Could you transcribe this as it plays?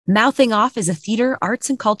Mouthing Off is a theater, arts,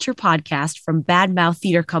 and culture podcast from Bad Mouth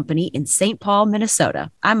Theater Company in St. Paul, Minnesota.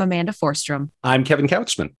 I'm Amanda Forstrom. I'm Kevin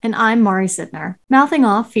Kautzman. And I'm Mari Sidner. Mouthing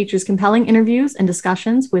Off features compelling interviews and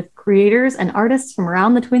discussions with creators and artists from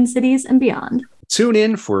around the Twin Cities and beyond. Tune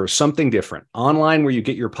in for something different online where you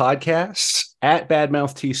get your podcasts at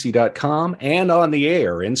badmouthtc.com and on the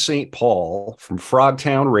air in St. Paul from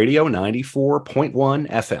Frogtown Radio 94.1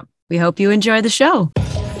 FM. We hope you enjoy the show.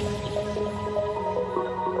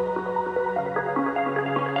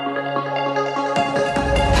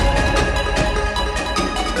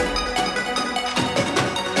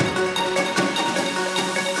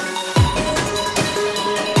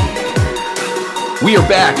 We are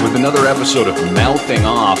back with another episode of Mouthing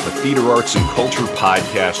Off, a theater arts and culture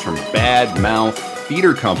podcast from Bad Mouth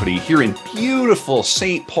Theater Company here in beautiful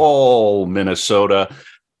St. Paul, Minnesota,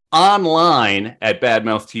 online at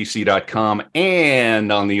badmouthtc.com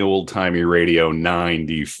and on the old-timey radio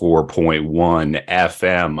 94.1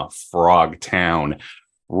 FM Frogtown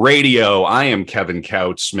Radio. I am Kevin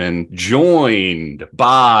Kautzman, joined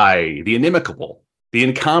by the inimicable, the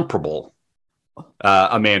incomparable,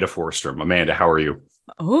 Amanda Forstrom. Amanda, how are you?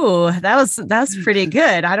 Oh, that's pretty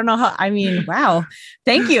good. I don't know how, wow.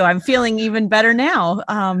 Thank you. I'm feeling even better now.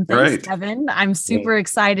 Thanks, right. Kevin. I'm super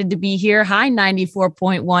excited to be here. Hi,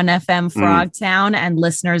 94.1 FM Frogtown and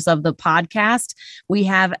listeners of the podcast. We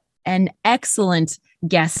have an excellent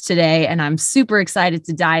guest today, and I'm super excited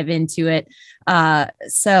to dive into it.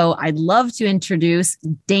 So I'd love to introduce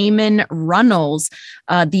Damon Runnals,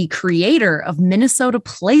 the creator of Minnesota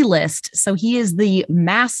Playlist. So he is the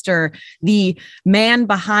master, the man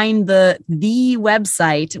behind the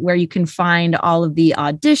website where you can find all of the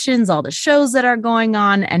auditions, all the shows that are going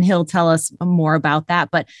on, and he'll tell us more about that.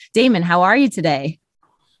 But Damon, how are you today?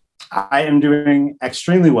 I am doing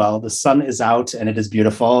extremely well. The sun is out and it is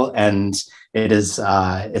beautiful, and it's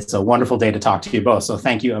a wonderful day to talk to you both. So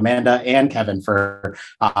thank you, Amanda and Kevin, for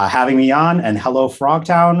having me on, and hello,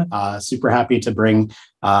 Frogtown. Super happy to bring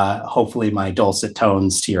hopefully my dulcet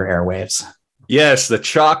tones to your airwaves. Yes, the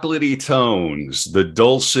chocolatey tones, the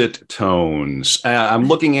dulcet tones. I'm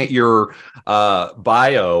looking at your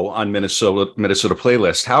bio on Minnesota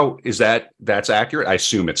Playlist. How is that? That's accurate? I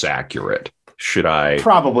assume it's accurate. Should I?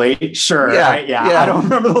 Probably. Sure. Yeah. I don't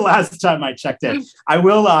remember the last time I checked it. I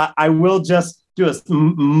will just do a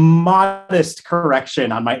modest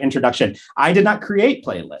correction on my introduction. I did not create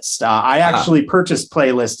Playlist. I actually purchased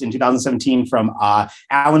Playlist in 2017 from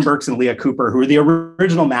Alan Burks and Leah Cooper, who are the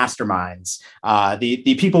original masterminds,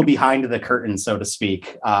 the people behind the curtain, so to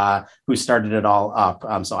speak, who started it all up.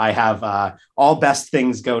 So I have all best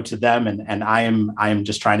things go to them, and I am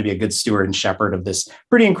just trying to be a good steward and shepherd of this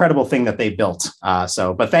pretty incredible thing that they built.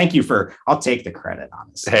 But thank you I'll take the credit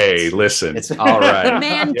on this. Hey, listen, it's all right. The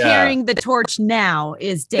man carrying the torch now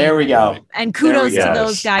is Damon. There we go. And kudos to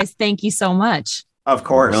those guys. Thank you so much. Of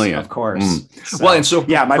course. Brilliant. Of course. So, well, and so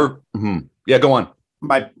go on.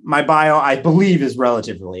 My bio, I believe, is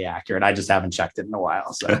relatively accurate. I just haven't checked it in a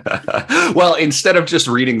while. So, well, instead of just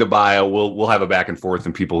reading the bio, we'll have a back and forth,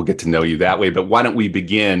 and people will get to know you that way. But why don't we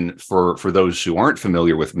begin for those who aren't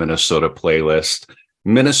familiar with Minnesota Playlist?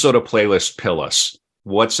 Minnesota Playlist, pill us.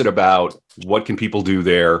 What's it about? What can people do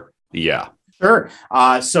there? Yeah. Sure.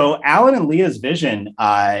 So Alan and Leah's vision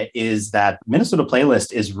is that Minnesota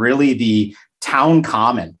Playlist is really the town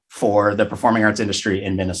common for the performing arts industry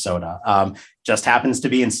in Minnesota. Just happens to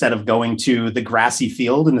be, instead of going to the grassy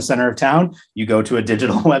field in the center of town, you go to a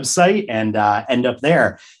digital website and end up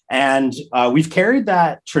there. And we've carried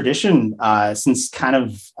that tradition since kind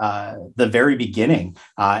of the very beginning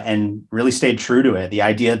and really stayed true to it. The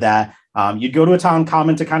idea that you'd go to a town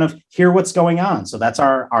common to kind of hear what's going on. So that's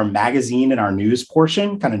our magazine and our news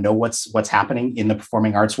portion, kind of know what's happening in the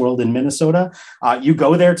performing arts world in Minnesota. You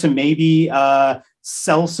go there to maybe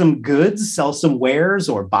sell some goods, sell some wares,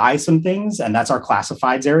 or buy some things. And that's our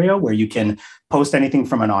classifieds area, where you can post anything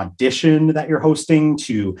from an audition that you're hosting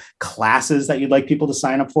to classes that you'd like people to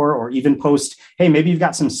sign up for, or even post, hey, maybe you've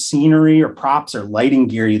got some scenery or props or lighting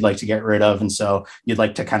gear you'd like to get rid of, and so you'd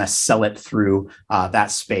like to kind of sell it through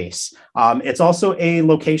that space. It's also a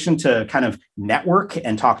location to kind of network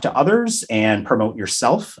and talk to others and promote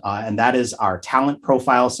yourself. And that is our talent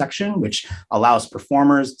profile section, which allows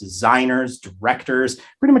performers, designers, directors,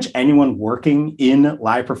 pretty much anyone working in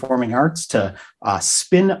live performing arts to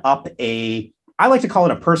spin up I like to call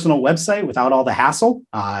it a personal website without all the hassle.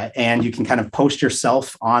 And you can kind of post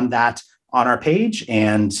yourself on our page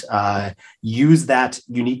and use that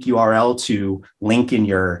unique URL to link in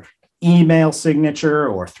your email signature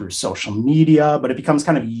or through social media, but it becomes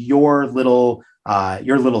kind of your little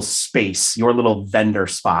your little space, your little vendor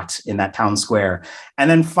spot in that town square. And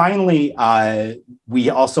then finally, we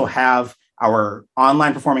also have our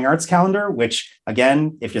online performing arts calendar, which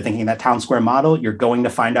again, if you're thinking that town square model, you're going to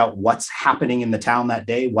find out what's happening in the town that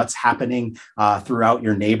day, what's happening throughout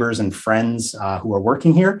your neighbors and friends who are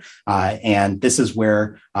working here. And this is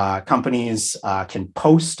where companies can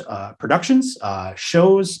post productions,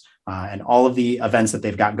 shows, and all of the events that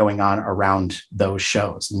they've got going on around those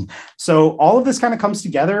shows. And so all of this kind of comes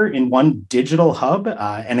together in one digital hub.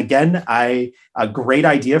 And again, a great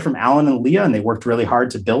idea from Alan and Leah, and they worked really hard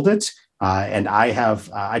to build it. And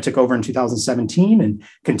I took over in 2017 and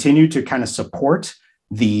continue to kind of support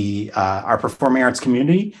our performing arts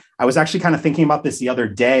community. I was actually kind of thinking about this the other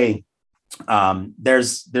day.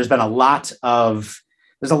 There's been a lot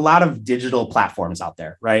of digital platforms out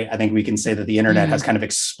there, right? I think we can say that the internet has kind of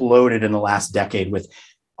exploded in the last decade with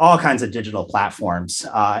all kinds of digital platforms.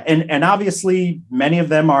 And obviously many of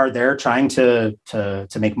them are there trying to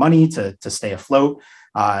make money, to stay afloat.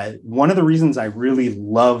 One of the reasons I really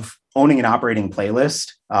love owning and operating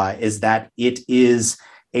Playlist is that it is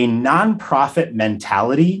a nonprofit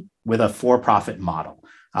mentality with a for-profit model.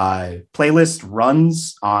 Playlist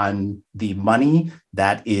runs on the money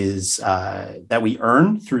that we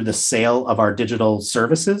earn through the sale of our digital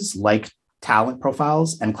services like talent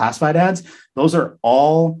profiles and classified ads. Those are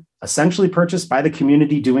all essentially purchased by the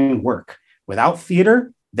community doing work. Without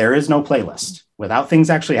theater, there is no Playlist. Without things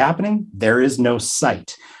actually happening, there is no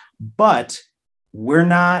site. But we're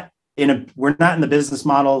not in the business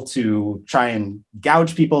model to try and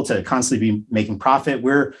gouge people, to constantly be making profit.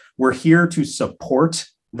 We're here to support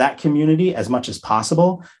that community as much as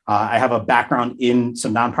possible. I have a background in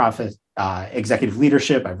some nonprofit executive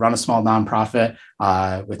leadership. I've run a small nonprofit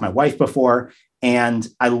with my wife before, and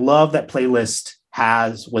I love that Playlist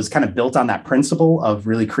was kind of built on that principle of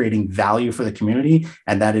really creating value for the community,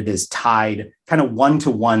 and that it is tied kind of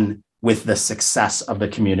one-to-one with the success of the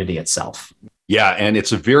community itself. Yeah, and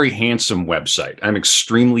it's a very handsome website. I'm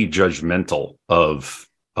extremely judgmental of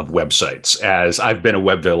websites, as I've been a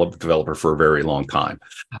web developer for a very long time.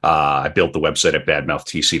 I built the website at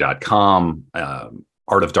badmouthtc.com,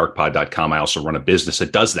 artofdarkpod.com. I also run a business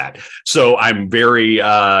that does that. So I'm very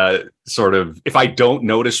if I don't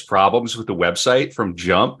notice problems with the website from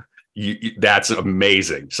jump, that's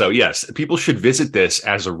amazing. So yes, people should visit this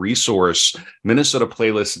as a resource,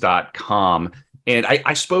 minnesotaplaylist.com. And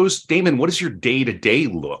I suppose, Damon, what does your day-to-day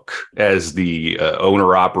look as the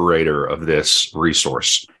owner-operator of this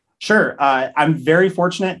resource? Sure. I'm very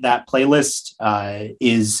fortunate that Playlist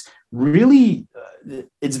is really,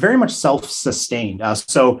 it's very much self-sustained.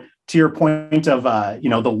 So to your point of,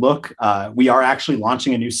 the look, we are actually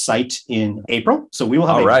launching a new site in April. So we will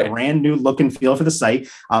have a brand new look and feel for the site.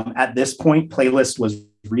 At this point, Playlist was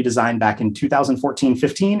redesigned back in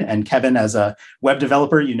 2014-15. And Kevin, as a web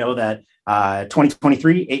developer, you know that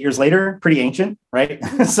 2023, 8 years later, pretty ancient, right?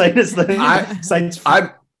 Site is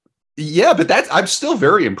yeah, but I'm still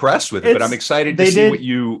very impressed with it. But I'm excited to see what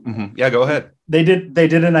you. Mm-hmm. Yeah, go ahead. They did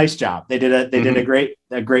a nice job. They did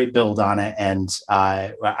a great build on it, and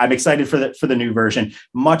I'm excited for the new version.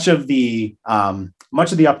 Much of the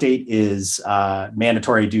update is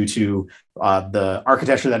mandatory due to the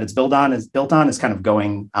architecture that it's built on is kind of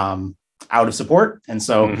going out of support. And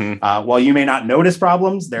so while you may not notice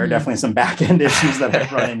problems, there are definitely some back-end issues that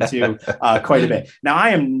I've run into quite a bit. Now,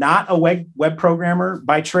 I am not a web programmer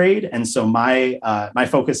by trade. And so my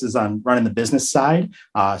focus is on running the business side.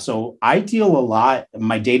 So I deal a lot,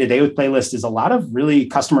 my day-to-day with Playlist is a lot of really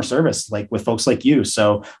customer service, like with folks like you.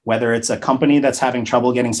 So whether it's a company that's having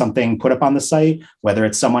trouble getting something put up on the site, whether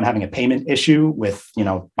it's someone having a payment issue with,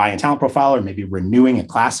 buying a talent profile or maybe renewing a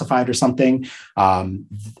classified or something, and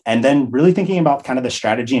then really thinking about kind of the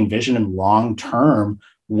strategy and vision and long-term,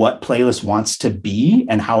 what Playlist wants to be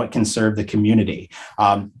and how it can serve the community.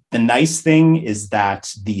 The nice thing is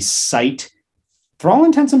that the site, for all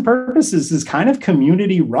intents and purposes, is kind of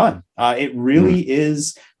community run. It really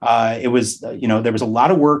is. It was, there was a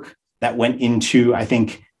lot of work that went into, I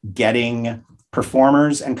think, getting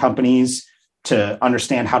performers and companies to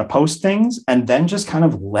understand how to post things, and then just kind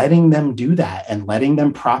of letting them do that and letting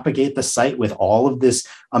them propagate the site with all of this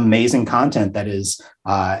amazing content that is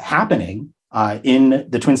happening in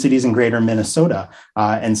the Twin Cities and greater Minnesota.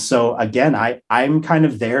 And so again, I'm kind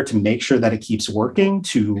of there to make sure that it keeps working,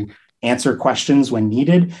 to answer questions when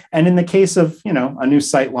needed. And in the case of, a new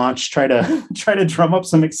site launch, try to drum up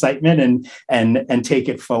some excitement and take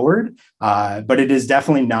it forward. But it is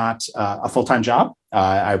definitely not a full-time job.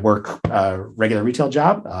 I work a regular retail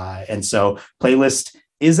job. And so Playlist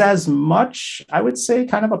as much, I would say,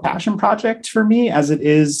 kind of a passion project for me as it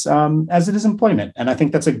is employment. And I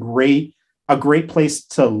think that's a great place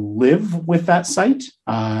to live with that site,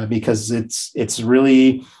 because it's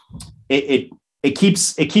really, it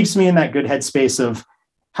keeps me in that good headspace of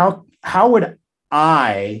how would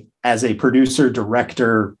I, as a producer,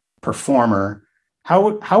 director, performer, how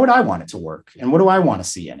would I want it to work, and what do I want to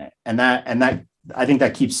see in it? And that I think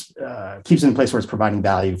that keeps it in a place where it's providing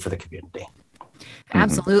value for the community.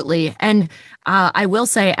 Absolutely. And I will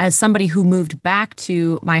say, as somebody who moved back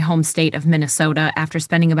to my home state of Minnesota after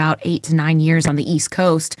spending about 8 to 9 years on the East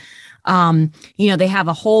Coast, they have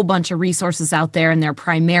a whole bunch of resources out there, and they're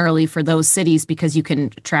primarily for those cities because you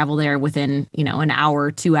can travel there within, an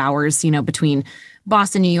hour, 2 hours, between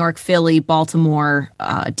Boston, New York, Philly, Baltimore,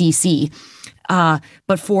 DC.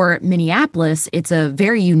 But for Minneapolis, it's a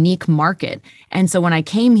very unique market. And so when I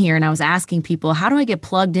came here and I was asking people, how do I get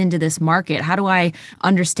plugged into this market? How do I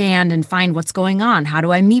understand and find what's going on? How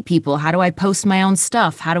do I meet people? How do I post my own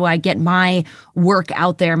stuff? How do I get my work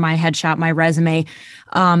out there, my headshot, my resume?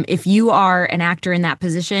 If you are an actor in that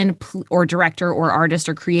position, or director or artist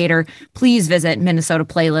or creator, please visit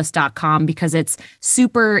minnesotaplaylist.com, because it's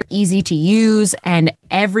super easy to use. And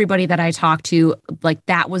everybody that I talked to,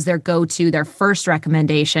 that was their go-to, their first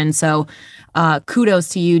recommendation. So kudos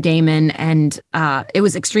to you, Damon. And it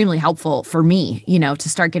was extremely helpful for me, to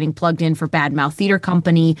start getting plugged in for Bad Mouth Theater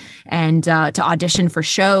Company and to audition for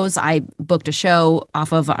shows. I booked a show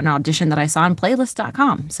off of an audition that I saw on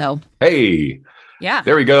playlist.com. So, hey, yeah,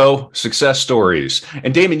 there we go. Success stories.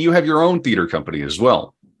 And Damon, you have your own theater company as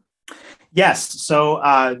well. Yes. So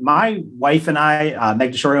my wife and I,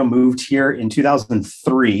 Meg DeShorio, moved here in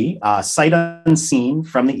 2003, sight unseen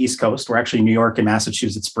from the East Coast. We're actually New York and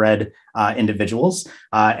Massachusetts bred individuals.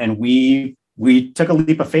 And we took a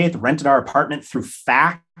leap of faith, rented our apartment through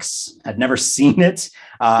fax, had never seen it.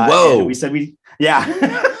 Whoa. We said yeah.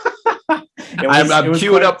 I'm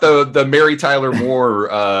queuing up the Mary Tyler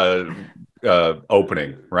Moore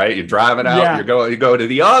opening, right? You're driving out, you go to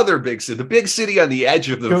the other big city, the big city on the edge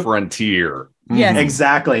of the frontier. Yeah,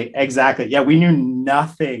 exactly. Yeah, we knew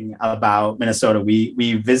nothing about Minnesota.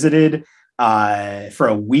 We visited for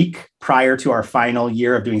a week prior to our final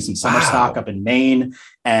year of doing some summer stock up in Maine,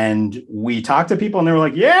 and we talked to people, and they were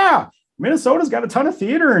like, "Yeah, Minnesota's got a ton of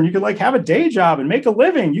theater, and you could have a day job and make a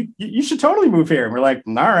living. You should totally move here." And we're like,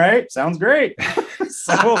 "All right, sounds great."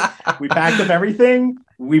 So we packed up everything.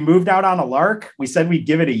 We moved out on a lark. We said we'd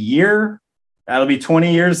give it a year. That'll be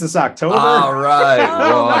 20 years this October. All right.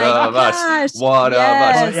 One of us. One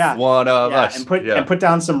of us. And put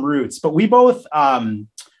down some roots. But we both,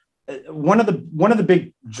 one of the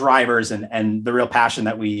big drivers and the real passion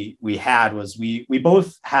that we had was we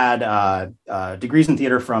both had degrees in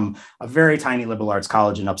theater from a very tiny liberal arts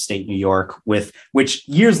college in upstate New York, which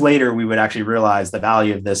years later we would actually realize the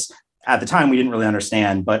value of this. At the time, we didn't really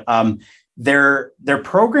understand, but their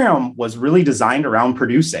program was really designed around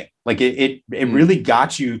producing. It really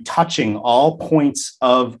got you touching all points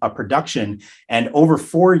of a production. And over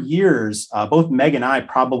 4 years, both Meg and I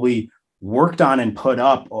probably worked on and put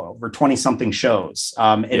up over 20 something shows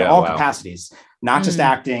in all capacities, not just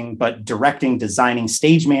acting, but directing, designing,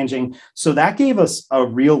 stage managing. So that gave us a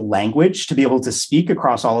real language to be able to speak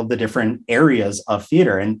across all of the different areas of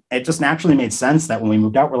theater. And it just naturally made sense that when we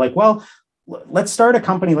moved out, we're like, well, let's start a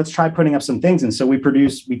company. Let's try putting up some things. And so we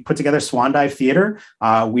put together Swan Dive Theater.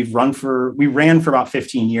 We ran for about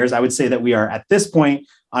 15 years. I would say that we are at this point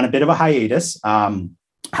on a bit of a hiatus.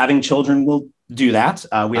 Having children will do that.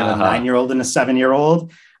 We have a 9-year-old and a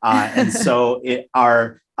 7-year-old. And so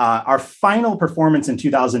our final performance in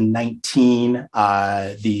 2019,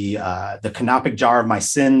 the Canopic Jar of My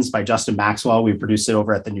Sins by Justin Maxwell, we produced it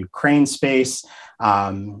over at the New Crane Space.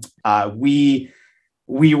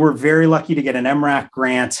 We were very lucky to get an MRAC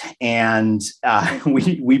grant, and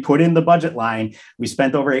we put in the budget line. We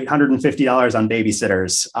spent over $850 on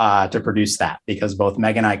babysitters to produce that, because both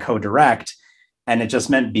Meg and I co-direct, and it just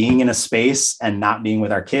meant being in a space and not being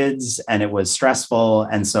with our kids, and it was stressful.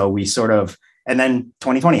 And so and then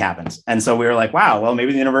 2020 happens. And so we were like, wow, well,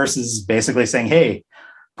 maybe the universe is basically saying, hey,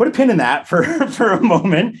 put a pin in that for a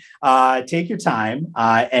moment, take your time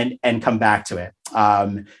and come back to it.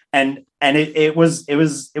 And it was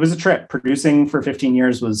a trip. Producing for 15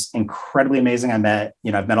 years was incredibly amazing. I've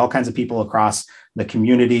met all kinds of people across the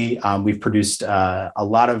community. We've produced a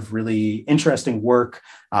lot of really interesting work.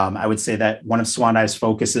 I would say that one of Swan Dive's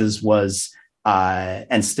focuses was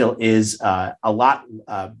and still is a lot,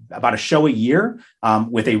 about a show a year,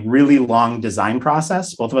 with a really long design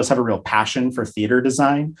process. Both of us have a real passion for theater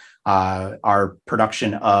design. Our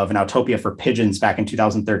production of An Autopia for Pigeons back in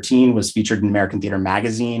 2013 was featured in American Theater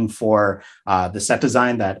Magazine for the set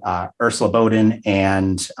design that Ursula Bowden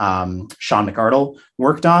and Sean McArdle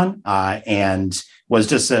worked on, and was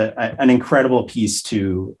just an incredible piece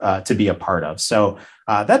to be a part of. So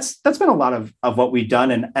that's been a lot of what we've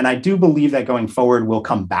done. And I do believe that going forward, we'll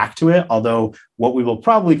come back to it. Although what we will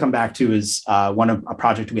probably come back to is a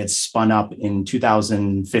project we had spun up in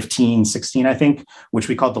 2015, 16, I think, which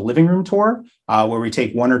we called the Living Room Tour, where we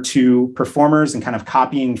take one or two performers and kind of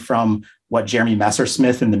copying from what Jeremy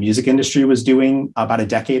Messersmith in the music industry was doing about a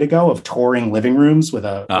decade ago of touring living rooms with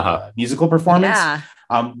a musical performance. Yeah.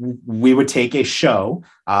 We would take a show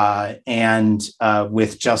and we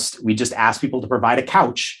just ask people to provide a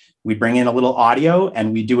couch. We bring in a little audio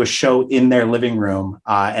and we do a show in their living room,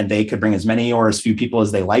 and they could bring as many or as few people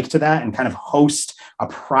as they like to that and kind of host a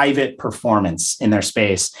private performance in their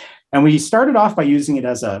space. And we started off by using it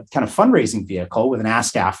as a kind of fundraising vehicle with an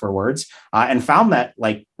ask afterwards, and found that,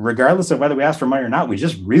 like, regardless of whether we asked for money or not, we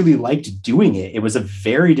just really liked doing it. It was a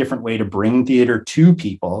very different way to bring theater to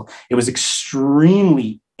people. It was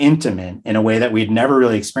extremely intimate in a way that we'd never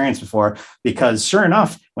really experienced before, because sure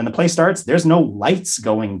enough, when the play starts, there's no lights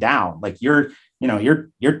going down. Like you're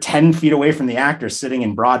 10 feet away from the actors sitting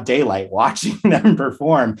in broad daylight watching them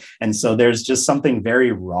perform. And so there's just something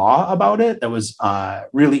very raw about it that was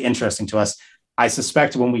really interesting to us. I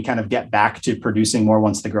suspect when we kind of get back to producing more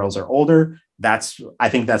once the girls are older, I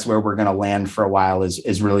think that's where we're going to land for a while,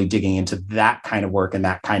 is really digging into that kind of work and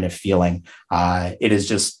that kind of feeling. It's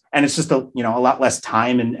just a lot less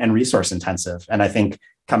time and resource intensive. And I think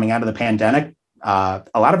coming out of the pandemic, a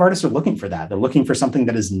lot of artists are looking for that. They're looking for something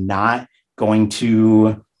that is not going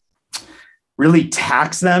to really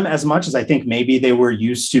tax them as much as I think maybe they were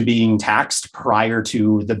used to being taxed prior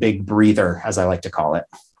to the big breather, as I like to call it.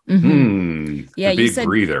 Mm-hmm. Yeah, the big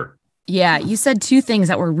breather. Yeah, you said two things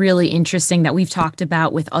that were really interesting that we've talked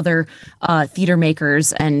about with other theater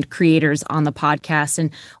makers and creators on the podcast.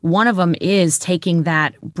 And one of them is taking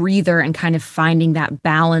that breather and kind of finding that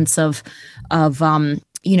balance of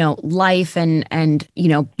life and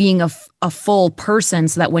being a full person,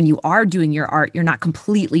 so that when you are doing your art, you're not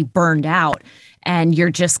completely burned out and you're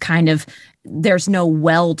just kind of, there's no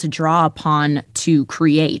well to draw upon to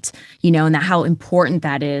create, and that how important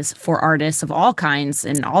that is for artists of all kinds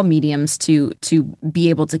and all mediums to be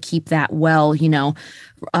able to keep that well,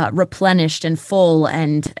 replenished and full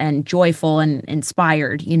and joyful and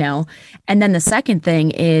inspired, And then the second thing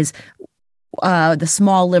is the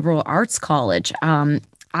small liberal arts college.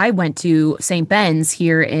 I went to St. Ben's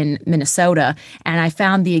here in Minnesota, and I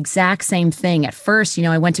found the exact same thing. At first,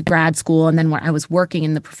 I went to grad school, and then when I was working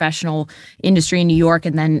in the professional industry in New York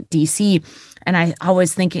and then DC, and I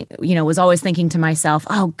always was always thinking to myself,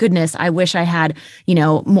 oh goodness, I wish I had,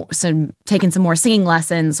 taken some more singing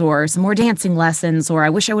lessons or some more dancing lessons, or I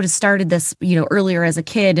wish I would have started this, earlier as a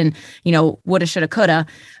kid and, woulda, shoulda, coulda.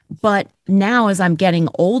 But now as I'm getting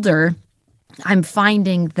older, I'm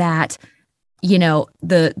finding that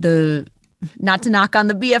the not to knock on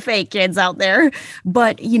the BFA kids out there,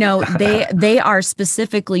 but they are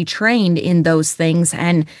specifically trained in those things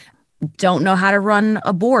and don't know how to run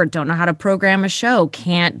a board, don't know how to program a show,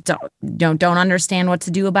 don't understand what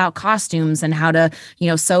to do about costumes and how to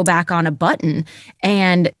sew back on a button.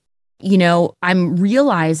 And I'm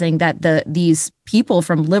realizing that these people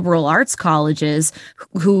from liberal arts colleges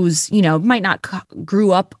who's, might not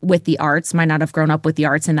grew up with the arts, might not have grown up with the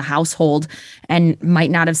arts in the household, and might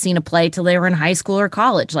not have seen a play till they were in high school or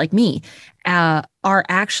college like me, are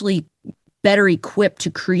actually better equipped to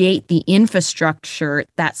create the infrastructure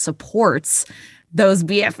that supports those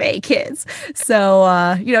BFA kids. So,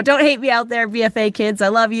 don't hate me out there, BFA kids. I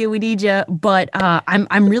love you. We need you. But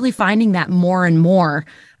I'm really finding that more and more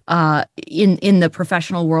in the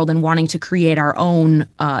professional world, and wanting to create our own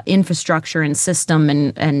infrastructure and system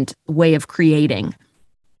and way of creating.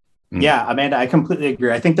 Yeah, Amanda, I completely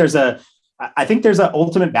agree. I think there's an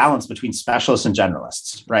ultimate balance between specialists and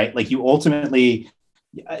generalists, right? Like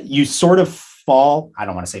you sort of fall. I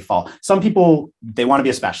don't want to say fall. Some people, they want to be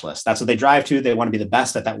a specialist. That's what they drive to. They want to be the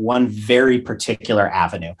best at that one very particular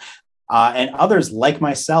avenue. And others, like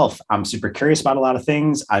myself, I'm super curious about a lot of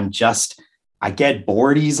things. I get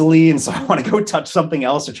bored easily. And so I want to go touch something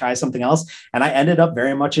else or try something else. And I ended up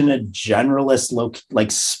very much in a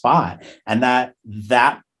generalist spot. And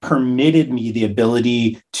that permitted me the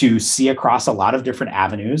ability to see across a lot of different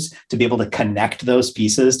avenues, to be able to connect those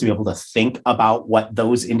pieces, to be able to think about what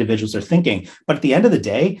those individuals are thinking. But at the end of the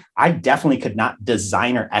day, I definitely could not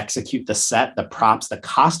design or execute the set, the props, the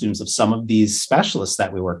costumes of some of these specialists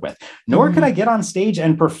that we work with, nor could I get on stage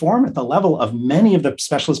and perform at the level of many of the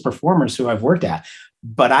specialist performers who I've worked at.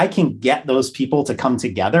 But I can get those people to come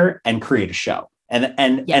together and create a show.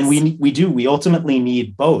 And we ultimately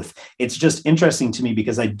need both. It's just interesting to me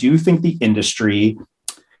because I do think the industry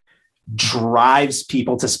drives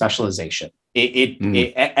people to specialization.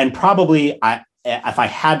 And probably if I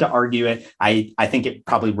had to argue it, I think it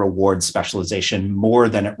probably rewards specialization more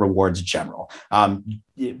than it rewards general.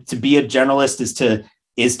 To be a generalist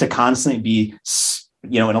is to constantly be,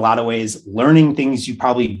 in a lot of ways, learning things you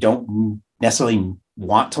probably don't necessarily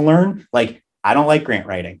want to learn. Like, I don't like grant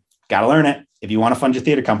writing. Got to learn it. If you want to fund your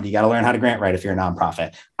theater company, you got to learn how to grant write if you're a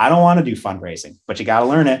nonprofit. I don't want to do fundraising, but you got to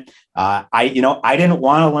learn it. I didn't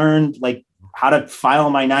want to learn like how to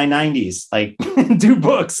file my 990s, like do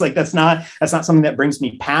books. Like that's not something that brings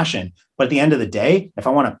me passion. But at the end of the day, if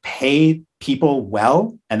I want to pay people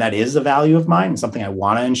well, and that is a value of mine and something I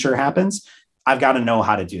want to ensure happens, I've got to know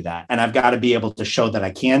how to do that. And I've got to be able to show that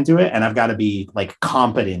I can do it. And I've got to be like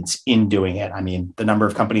competent in doing it. I mean, the number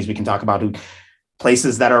of companies we can talk about who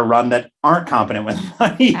places that are run that aren't competent with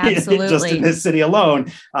money just in this city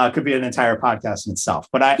alone could be an entire podcast in itself.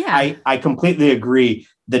 But I completely agree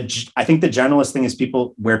that I think the generalist thing is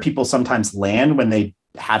where people sometimes land when they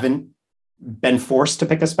haven't been forced to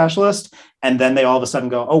pick a specialist. And then they all of a sudden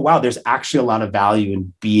go, oh, wow, there's actually a lot of value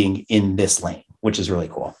in being in this lane, which is really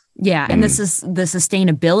cool. Yeah. And this is the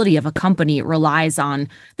sustainability of a company. It relies on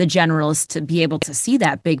the generalist to be able to see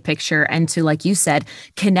that big picture and to, like you said,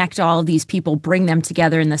 connect all of these people, bring them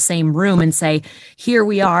together in the same room and say, here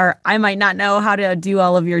we are. I might not know how to do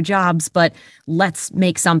all of your jobs, but let's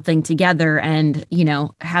make something together. And,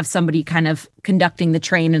 have somebody kind of conducting the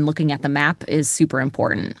train and looking at the map is super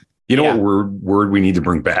important. What word we need to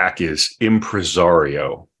bring back is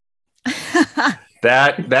impresario.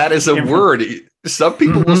 That is a word. Some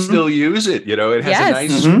people will still use it. It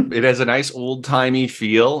has it has a nice old timey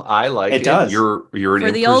feel. I like it. It does. You're an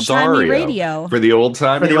for the old timey radio. For the old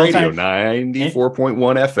timey radio, 94.1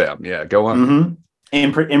 FM. Yeah, go on.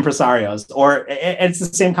 Impresarios, or it's the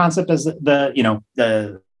same concept as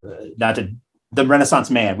the Renaissance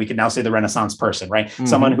man. We can now say the Renaissance person, right? Mm-hmm.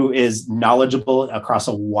 Someone who is knowledgeable across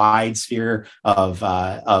a wide sphere of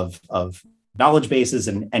knowledge bases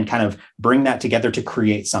and kind of bring that together to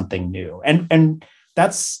create something new. And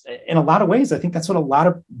that's, in a lot of ways, I think that's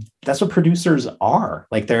what producers are.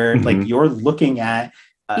 Like they're like, you're looking at,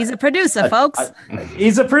 he's a producer, folks.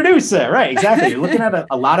 He's a producer, right? Exactly. You're looking at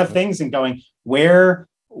a lot of things and going, where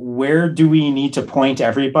do we need to point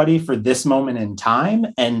everybody for this moment in time?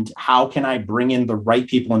 And how can I bring in the right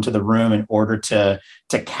people into the room in order to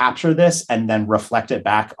capture this and then reflect it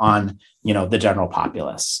back on, the general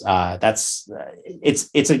populace? And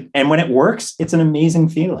when it works, it's an amazing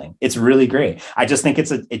feeling. It's really great. I just think I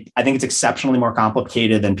think it's exceptionally more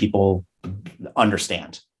complicated than people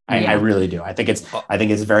understand. I really do. I think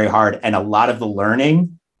it's very hard. And a lot of the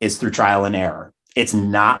learning is through trial and error. It's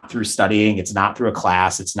not through studying. It's not through a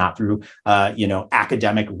class. It's not through,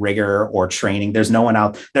 academic rigor or training. There's no one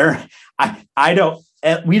out there.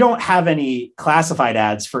 We don't have any classified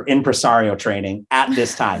ads for impresario training at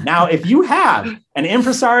this time. Now, if you have an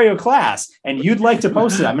impresario class and you'd like to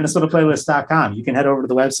post it on minnesotaplaylist.com, you can head over to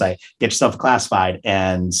the website, get yourself classified,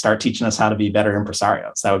 and start teaching us how to be better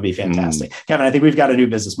impresarios. That would be fantastic. Kevin, I think we've got a new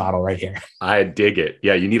business model right here. I dig it.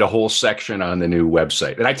 Yeah, you need a whole section on the new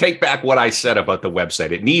website. And I take back what I said about the website.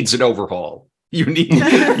 It needs an overhaul. You're ready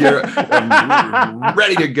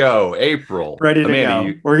to go. April. Ready to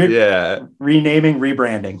go. We're renaming,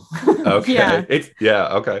 rebranding. Okay.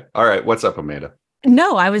 Okay. All right. What's up, Amanda?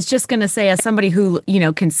 No, I was just going to say, as somebody who,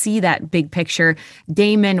 can see that big picture,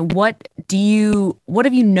 Damon, what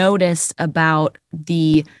have you noticed about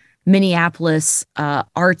the Minneapolis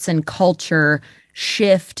arts and culture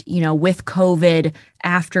shift, with COVID,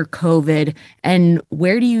 after COVID, and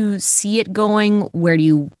where do you see it going? Where do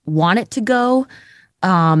you want it to go?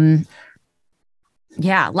 Lots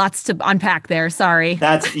to unpack there. Sorry.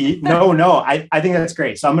 That's no. I think that's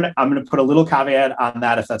great. So I'm gonna put a little caveat on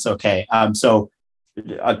that, if that's okay. So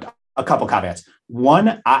a couple caveats.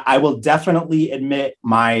 One, I will definitely admit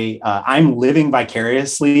I'm living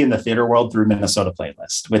vicariously in the theater world through Minnesota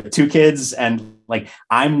Playlist with 2 kids, and like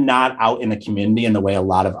I'm not out in the community in the way a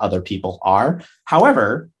lot of other people are.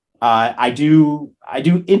 However, I do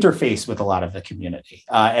interface with a lot of the community,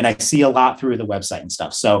 and I see a lot through the website and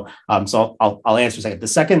stuff. So I'll answer a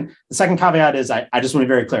second. The second caveat is I just want to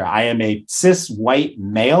be very clear. I am a cis white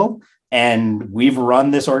male, and we've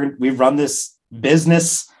run this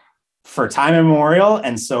business for time immemorial.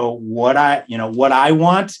 And so what I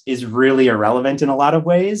want is really irrelevant in a lot of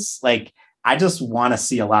ways. Like, I just want to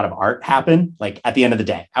see a lot of art happen. Like, at the end of the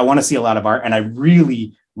day, I want to see a lot of art. And I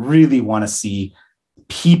really, really want to see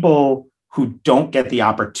people who don't get the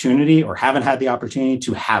opportunity or haven't had the opportunity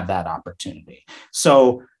to have that opportunity.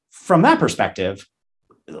 So from that perspective,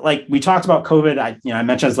 like we talked about COVID, I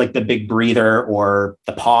mentioned it's like the big breather or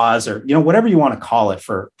the pause or, whatever you want to call it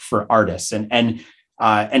for artists. And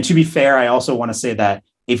to be fair, I also want to say that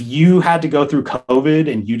if you had to go through COVID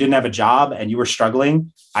and you didn't have a job and you were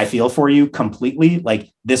struggling, I feel for you completely. Like,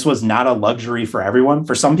 this was not a luxury for everyone.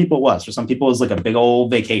 For some people it was. For some people it was like a big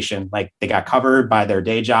old vacation. Like, they got covered by their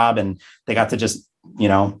day job and they got to just,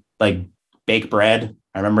 like bake bread.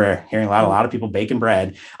 I remember hearing a lot of people baking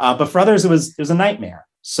bread. But for others, it was a nightmare.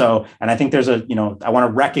 So, and I think there's I want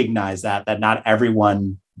to recognize that not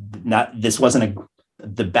everyone, this wasn't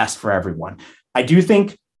the best for everyone. I do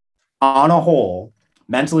think on a whole,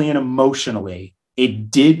 mentally and emotionally,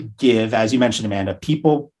 it did give, as you mentioned, Amanda,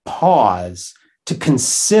 people pause to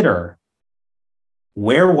consider,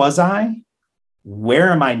 where was I?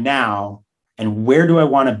 Where am I now? And where do I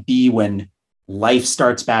want to be when life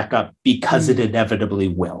starts back up? Because it inevitably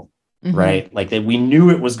will, right? Like, that we knew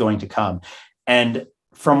it was going to come. And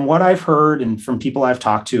from what I've heard and from people I've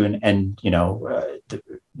talked to and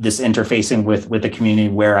this interfacing with the community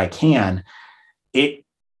where I can, it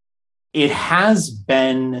has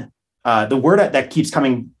been the word that keeps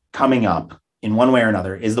coming up in one way or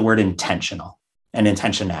another is the word intentional and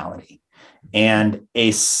intentionality, and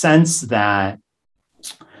a sense that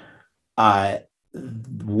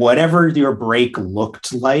whatever your break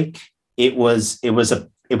looked like, it was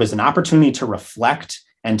an opportunity to reflect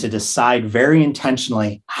and to decide very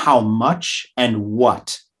intentionally how much and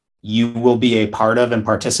what you will be a part of and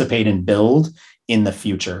participate and build in the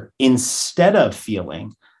future, instead of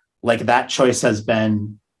feeling like that choice has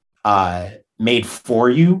been made for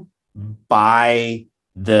you by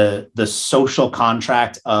the social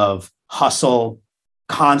contract of hustle,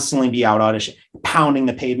 constantly be out audition, pounding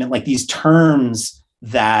the pavement, like these terms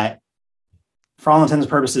that, for all intents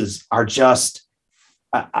and purposes, are just,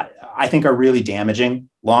 I think, are really damaging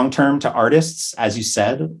long-term to artists. As you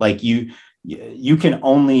said, like you can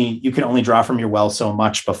only draw from your well so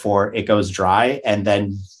much before it goes dry, and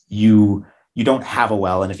then you don't have a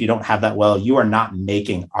well. And if you don't have that well, you are not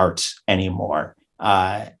making art anymore.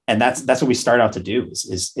 And that's what we start out to do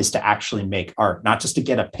is to actually make art, not just to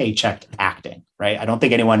get a paycheck acting, right? I don't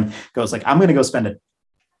think anyone goes like, I'm going to go spend a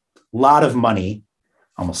lot of money.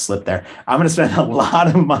 Almost slipped there. I'm going to spend a lot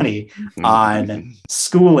of money on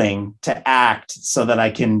schooling to act so that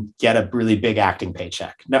I can get a really big acting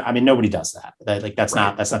paycheck. No, I mean, nobody does that. Like, that's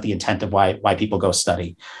right. That's not the intent of why people go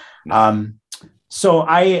study. So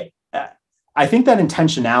I think that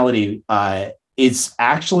intentionality is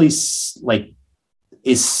actually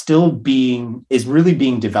is really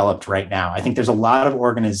being developed right now. I think there's a lot of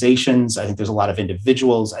organizations. I think there's a lot of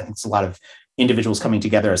individuals. I think there's a lot of individuals coming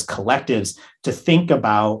together as collectives to think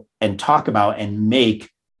about and talk about and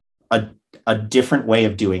make a different way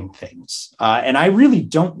of doing things. And I really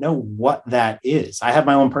don't know what that is. I have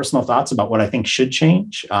my own personal thoughts about what I think should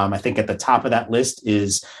change. I think at the top of that list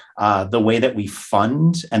is the way that we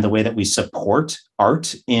fund and the way that we support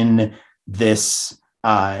art in this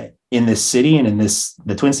city and in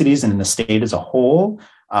the Twin Cities and in the state as a whole.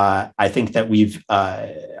 I think that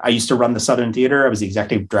I used to run the Southern Theater. I was the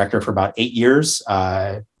executive director for about 8 years,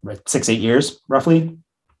 6-8 years, roughly.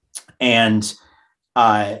 And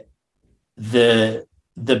the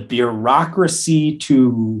bureaucracy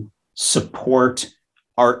to support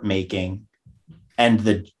art making and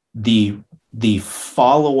the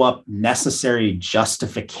follow-up necessary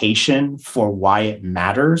justification for why it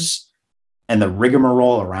matters and the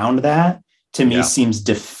rigmarole around that, to me, seems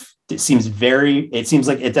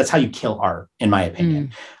like that's how you kill art, in my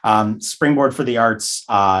opinion. Springboard for the Arts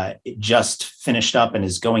just finished up and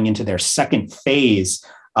is going into their second phase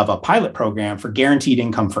of a pilot program for guaranteed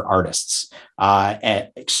income for artists,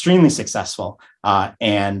 extremely successful.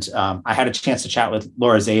 And I had a chance to chat with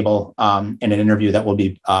Laura Zabel in an interview that will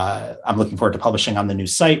be, I'm looking forward to publishing on the new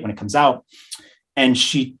site when it comes out. And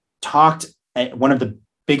she talked, one of the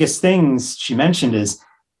biggest things she mentioned is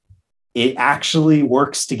it actually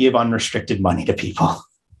works to give unrestricted money to people.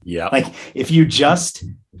 Yeah. Like, if you just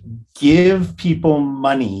give people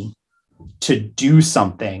money to do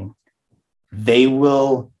something, they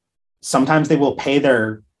will Sometimes they will pay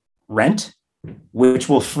their rent, which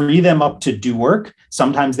will free them up to do work.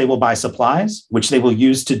 Sometimes they will buy supplies, which they will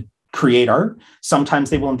use to create art. Sometimes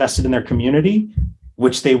they will invest it in their community,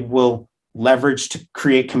 which they will leverage to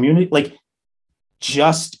create community. Like,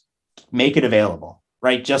 just make it available,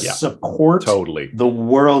 right? Just support the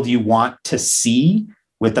world you want to see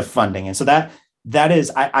with the funding. And so that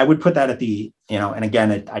is, I would put that at the, and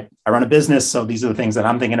again, I run a business. So these are the things that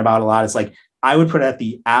I'm thinking about a lot. It's like, I would put it at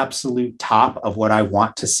the absolute top of what I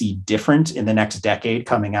want to see different in the next decade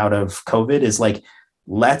coming out of COVID is like,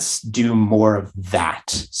 let's do more of that.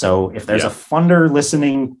 So if there's a funder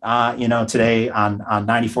listening, today on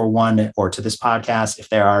 94.1 or to this podcast,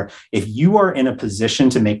 if you are in a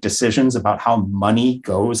position to make decisions about how money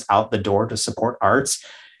goes out the door to support arts,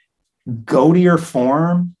 go to your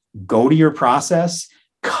form, go to your process,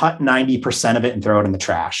 cut 90% of it and throw it in the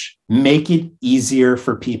trash. Make it easier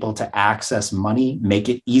for people to access money, make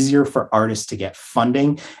it easier for artists to get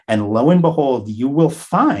funding. And lo and behold, you will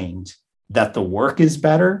find that the work is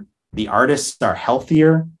better, the artists are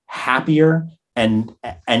healthier, happier, and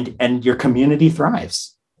your community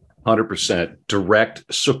thrives. 100% direct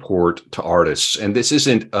support to artists. And this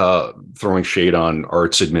isn't throwing shade on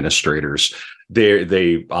arts administrators.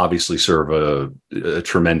 They obviously serve a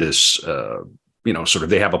tremendous,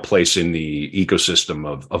 they have a place in the ecosystem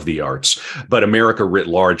of the arts. But America writ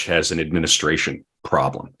large has an administration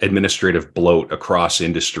problem. Administrative bloat across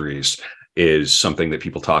industries is something that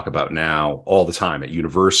people talk about now all the time at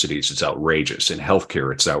universities. It's outrageous. In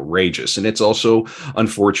healthcare, it's outrageous. And it's also,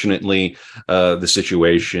 unfortunately, the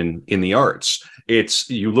situation in the arts.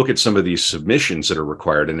 You look at some of these submissions that are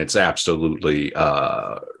required, and it's absolutely,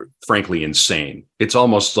 frankly, insane. It's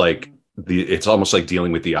almost like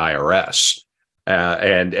dealing with the IRS.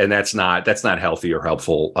 And that's not healthy or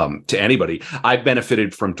helpful to anybody. I've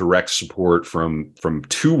benefited from direct support from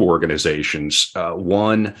two organizations.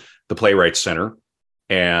 One, the Playwrights Center,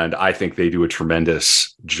 and I think they do a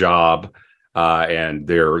tremendous job. And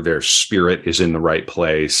their spirit is in the right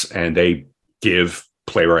place, and they give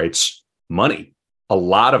playwrights money, a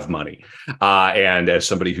lot of money. And as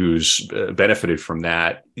somebody who's benefited from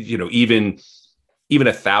that, even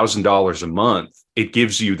 $1,000 a month, it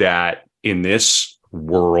gives you that. In this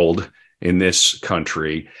world, in this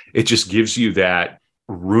country, it just gives you that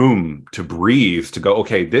room to breathe, to go,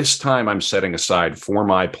 okay, this time I'm setting aside for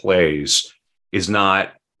my plays is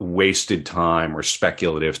not wasted time or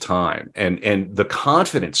speculative time. And the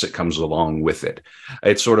confidence that comes along with it.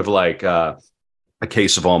 It's sort of like a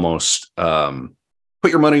case of almost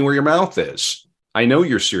put your money where your mouth is. I know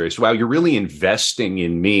you're serious. Wow, you're really investing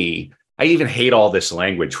in me. I even hate all this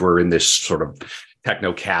language. We're in this sort of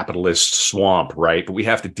techno-capitalist swamp, right? But we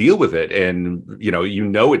have to deal with it. And,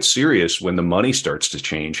 it's serious when the money starts to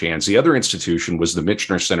change hands. The other institution was the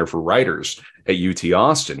Michener Center for Writers at UT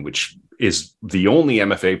Austin, which is the only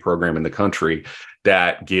MFA program in the country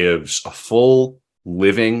that gives a full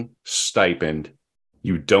living stipend.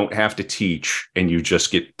 You don't have to teach, and you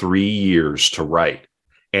just get 3 years to write.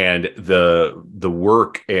 And the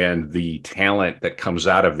work and the talent that comes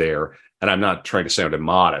out of there, and I'm not trying to sound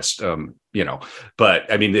immodest,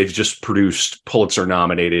 but I mean, they've just produced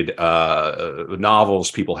Pulitzer-nominated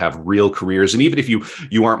novels. People have real careers. And even if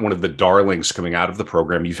you aren't one of the darlings coming out of the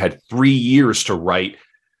program, you've had 3 years to write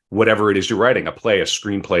whatever it is you're writing, a play, a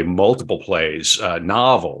screenplay, multiple plays,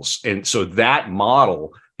 novels. And so that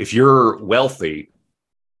model, if you're wealthy,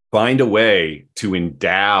 find a way to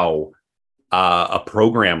endow a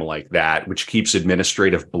program like that, which keeps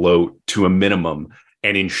administrative bloat to a minimum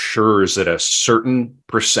and ensures that a certain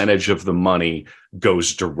percentage of the money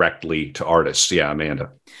goes directly to artists. Yeah, Amanda.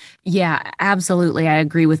 Yeah, absolutely. I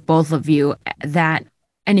agree with both of you that,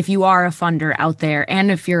 and if you are a funder out there, and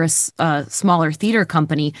if you're a smaller theater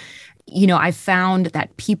company, I found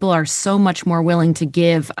that people are so much more willing to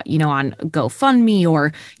give, on GoFundMe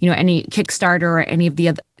or, any Kickstarter or any of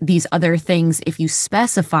these other things. If you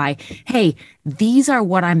specify, hey, this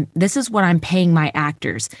is what I'm paying my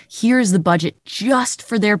actors. Here's the budget just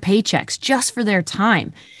for their paychecks, just for their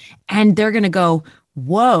time. And they're going to go,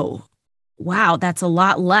 whoa, wow, that's a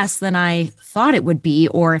lot less than I thought it would be.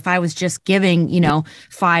 Or if I was just giving,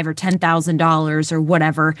 $5,000 or $10,000 or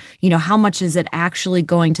whatever, how much is it actually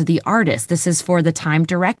going to the artist? This is for the time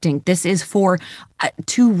directing. This is for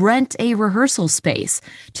to rent a rehearsal space,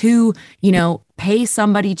 to, pay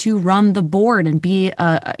somebody to run the board and be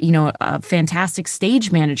a fantastic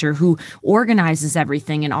stage manager who organizes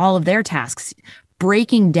everything and all of their tasks,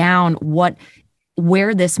 breaking down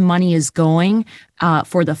where this money is going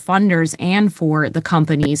for the funders and for the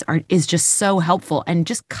companies is just so helpful, and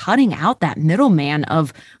just cutting out that middleman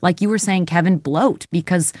of, like you were saying, Kevin, bloat,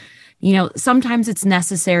 because sometimes it's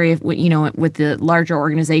necessary if, with the larger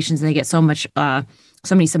organizations, they get so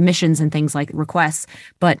many submissions and things like requests.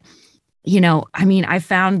 But, I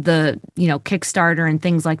found the, Kickstarter and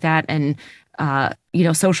things like that. And,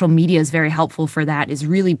 social media is very helpful for that, is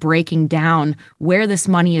really breaking down where this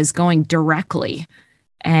money is going directly.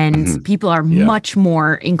 And people are much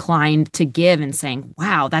more inclined to give and saying,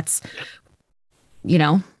 wow, that's,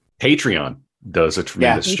 Patreon does a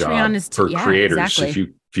tremendous job for creators.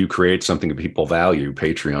 Exactly. If you create something that people value,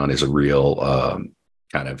 Patreon is a real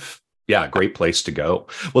great place to go.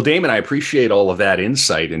 Well, Damon, I appreciate all of that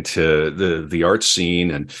insight into the art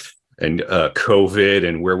scene and COVID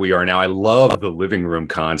and where we are now. I love the living room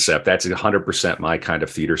concept. That's 100% my kind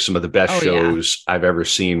of theater. Some of the best shows I've ever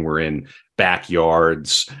seen were in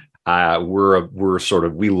backyards. We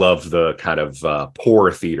love the kind of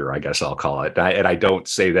poor theater, I guess I'll call it. And I don't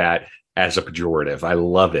say that as a pejorative. I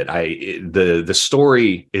love it. The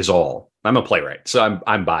story is all. I'm a playwright, so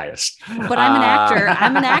I'm biased. But I'm an actor.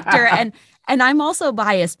 I'm an actor, and I'm also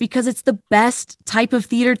biased because it's the best type of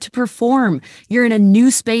theater to perform. You're in a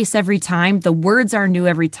new space every time. The words are new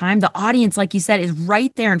every time. The audience, like you said, is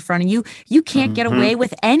right there in front of you. You can't get away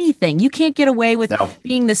with anything. You can't get away with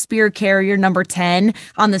being the spirit carrier number 10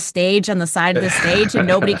 on the stage, on the side of the stage, and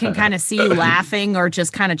nobody can kind of see you laughing or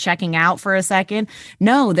just kind of checking out for a second.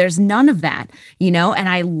 No, there's none of that, and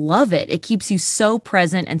I love it. It keeps you so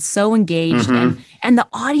present and so engaged, and the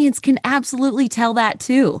audience can absolutely tell that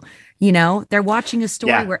too. They're watching a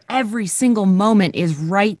story where every single moment is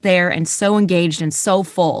right there and so engaged and so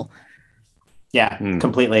full. Yeah,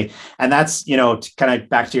 completely. And that's, kind of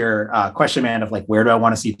back to your question, man, of like, where do I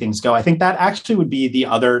want to see things go? I think that actually would be the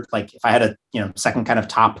other, like, if I had a, second kind of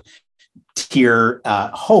top tier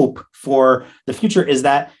hope for the future, is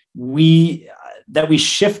that we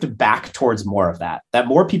shift back towards more of that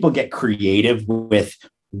more people get creative with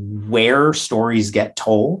where stories get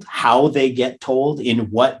told, how they get told, in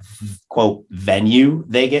what quote venue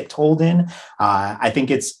they get told in. I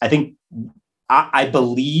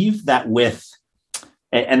believe that with,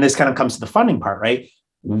 and this kind of comes to the funding part, right?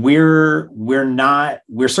 We're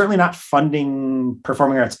certainly not funding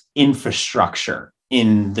performing arts infrastructure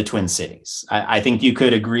in the Twin Cities. I think you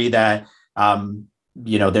could agree that,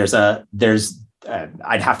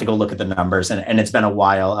 I'd have to go look at the numbers, and it's been a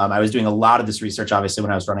while. I was doing a lot of this research, obviously,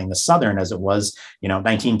 when I was running the Southern, as it was,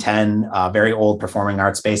 1910, very old performing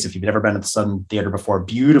arts space. If you've ever been to the Southern Theater before,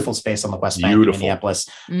 beautiful space on the West Bank in Minneapolis,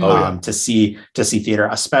 to see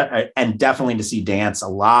theater, and definitely to see dance. A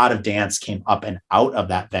lot of dance came up and out of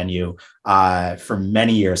that venue for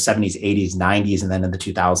many years, 70s, 80s, 90s, and then in the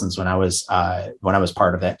 2000s when I was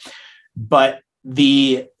part of it. But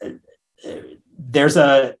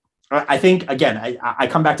I think, again, I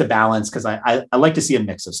come back to balance because I like to see a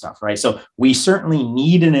mix of stuff, right? So we certainly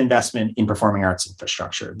need an investment in performing arts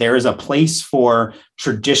infrastructure. There is a place for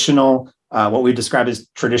traditional, what we describe as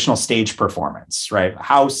traditional stage performance, right? A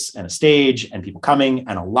house and a stage and people coming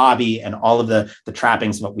and a lobby and all of the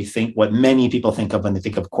trappings of what many people think of when they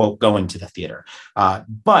think of, quote, going to the theater.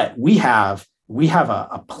 But we have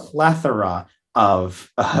a plethora of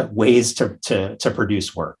ways to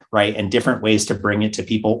produce work, right? And different ways to bring it to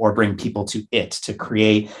people or bring people to it, to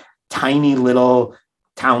create tiny little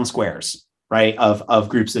town squares, right? Of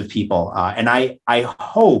groups of people. And I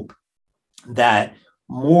hope that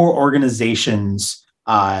more organizations,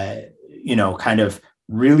 kind of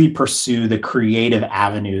really pursue the creative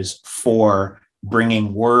avenues for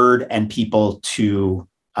bringing word and people to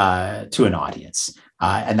an audience,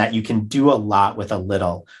 and that you can do a lot with a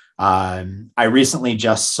little. I recently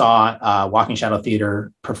just saw Walking Shadow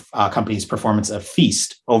Theater company's performance of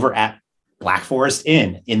Feast over at Black Forest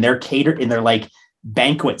Inn in their like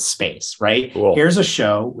banquet space, right? Cool. Here's a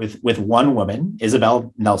show with one woman.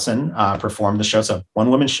 Isabel Nelson performed the show. So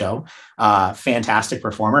one woman show, fantastic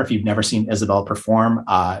performer. If you've never seen Isabel perform,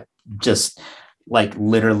 just like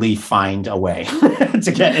literally find a way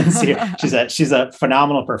to get and see her. She's a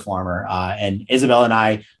phenomenal performer. And Isabel and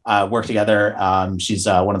I work together. She's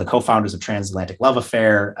one of the co-founders of Transatlantic Love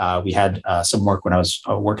Affair. We had some work when I was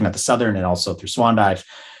working at the Southern and also through Swan Dive,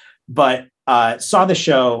 but saw the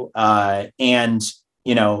show and,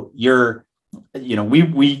 we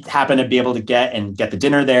happen to be able to get the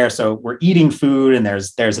dinner there. So we're eating food and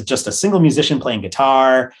there's just a single musician playing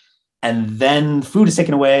guitar. And then food is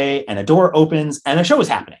taken away and a door opens and a show is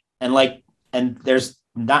happening. And there's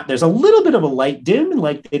a little bit of a light dim, and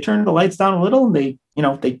like they turned the lights down a little and they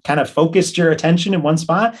kind of focused your attention in one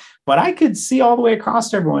spot, but I could see all the way across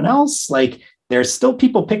to everyone else. Like there's still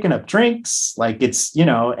people picking up drinks, like it's,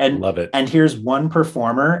 and love it. And here's one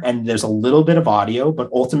performer and there's a little bit of audio, but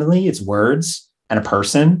ultimately it's words and a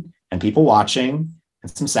person and people watching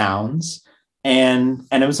and some sounds. And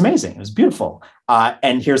it was amazing. It was beautiful.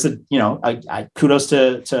 And here's I kudos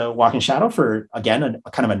to Walking Shadow for, again,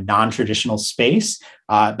 a kind of a non-traditional space.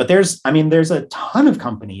 But there's a ton of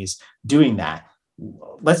companies doing that.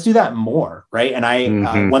 Let's do that more, right?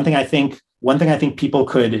 And one thing I think people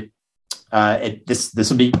could, this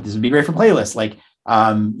would be great for playlists. Like,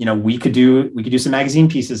 we could do some magazine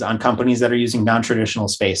pieces on companies that are using non-traditional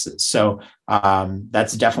spaces. So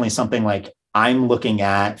that's definitely something like I'm looking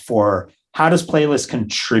at for. How does Playlist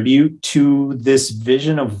contribute to this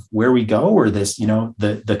vision of where we go, or this,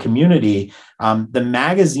 the community? The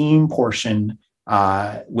magazine portion,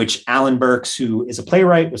 which Alan Burks, who is a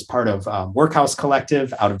playwright, was part of Workhouse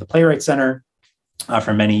Collective out of the Playwright Center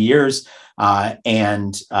for many years,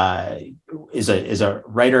 and is a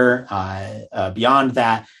writer beyond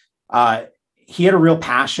that. He had a real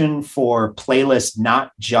passion for Playlist,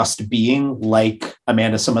 not just being like,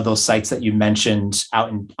 Amanda, some of those sites that you mentioned out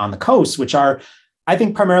on the coast, which are, I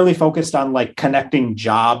think, primarily focused on like connecting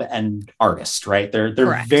job and artist, right? They're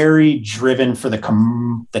Correct. very driven for the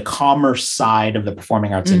commerce side of the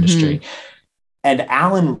performing arts industry. And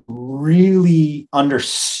Alan really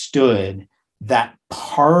understood that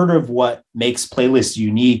part of what makes Playlist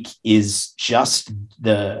unique is just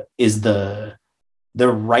the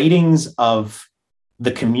writings of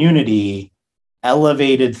the community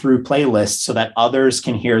elevated through Playlists so that others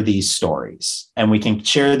can hear these stories, and we can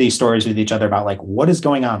share these stories with each other about like what is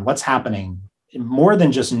going on, what's happening, more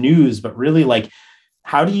than just news, but really like,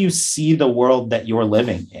 how do you see the world that you're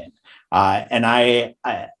living in? And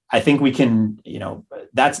I think we can,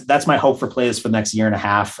 that's my hope for Playlist for the next year and a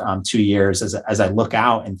half, 2 years, as I look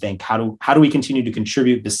out and think, how do we continue to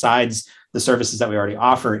contribute besides the services that we already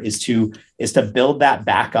offer, is to build that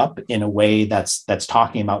back up in a way that's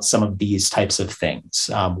talking about some of these types of things.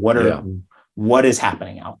 What is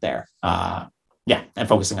happening out there? And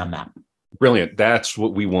focusing on that. Brilliant. That's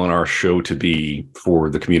what we want our show to be for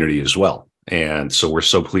the community as well. And so we're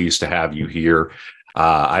so pleased to have you here.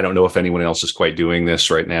 I don't know if anyone else is quite doing this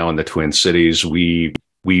right now in the Twin Cities. We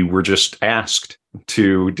were just asked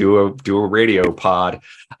to do a radio pod.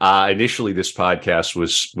 Initially, this podcast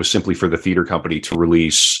was simply for the theater company to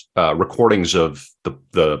release recordings of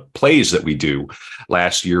the plays that we do.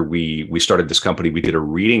 Last year, we started this company. We did a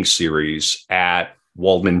reading series at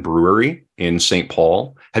Waldman Brewery in St.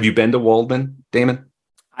 Paul. Have you been to Waldman, Damon?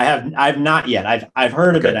 I've not yet. I've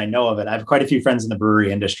heard of it. I know of it. I have quite a few friends in the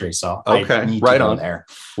brewery industry, so I need to go there.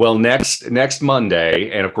 Well, next Monday,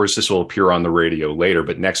 and of course this will appear on the radio later,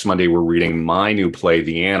 but next Monday we're reading my new play,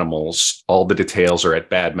 The Animals. All the details are at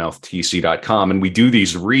badmouthtc.com, and we do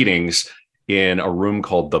these readings in a room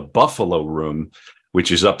called the Buffalo Room,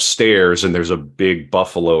 which is upstairs, and there's a big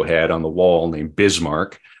buffalo head on the wall named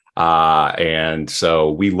Bismarck. And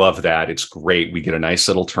so we love that. It's great. We get a nice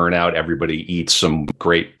little turnout. Everybody eats some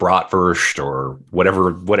great bratwurst or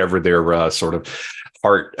whatever their sort of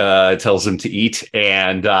heart tells them to eat.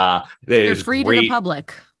 And they're free to the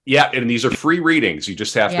public. Yeah, and these are free readings. You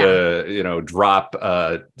just have to, drop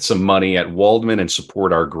some money at Waldman and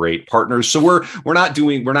support our great partners. So we're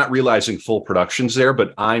not realizing full productions there,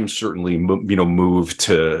 but I'm certainly moved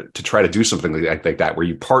to try to do something like that, where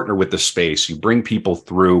you partner with the space, you bring people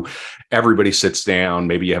through, everybody sits down,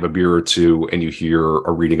 maybe you have a beer or two, and you hear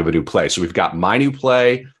a reading of a new play. So we've got my new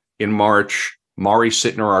play in March. Mari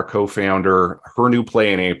Sittner, our co-founder, her new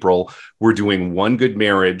play in April. We're doing One Good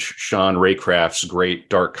Marriage, Sean Raycraft's great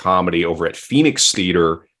dark comedy, over at Phoenix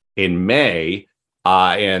Theater in May.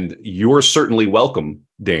 And you're certainly welcome,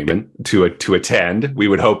 Damon, to attend. We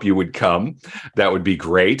would hope you would come. That would be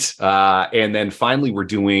great. And then finally, we're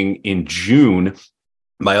doing in June,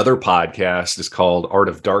 my other podcast is called Art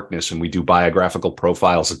of Darkness, and we do biographical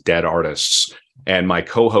profiles of dead artists. And my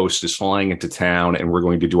co-host is flying into town, and we're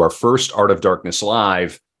going to do our first Art of Darkness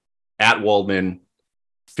live at Waldman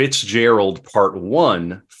Fitzgerald Part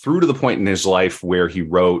 1, through to the point in his life where he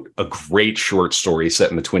wrote a great short story set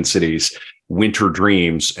in the Twin Cities, Winter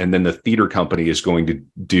Dreams. And then the theater company is going to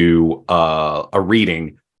do a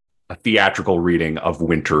theatrical reading of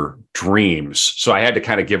Winter Dreams. So I had to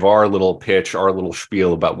kind of give our little pitch, our little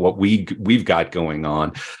spiel about what we've got going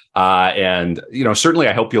on. And certainly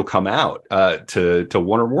I hope you'll come out to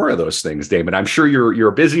one or more of those things, Damon. I'm sure you're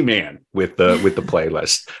a busy man with the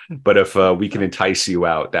playlist, but if we can entice you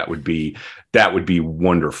out, that would be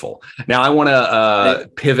wonderful. Now I want to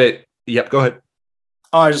pivot. Yep, go ahead.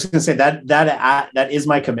 Oh, I was just going to say that is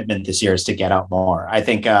my commitment this year, is to get out more. I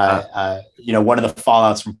think one of the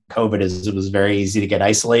fallouts from COVID is it was very easy to get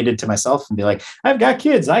isolated to myself and be like, I've got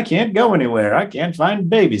kids, I can't go anywhere, I can't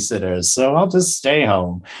find babysitters, so I'll just stay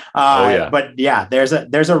home. But yeah, there's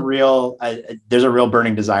a real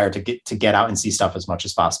burning desire to get out and see stuff as much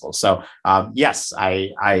as possible. So yes,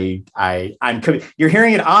 I'm you're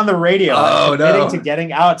hearing it on the radio. I'm committing to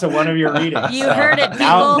getting out to one of your readings. You heard it, people.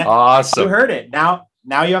 Awesome. You heard it.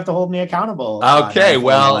 Now you have to hold me accountable. Okay,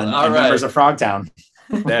 well, all right. Members of Frogtown.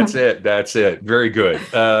 That's it. Very good.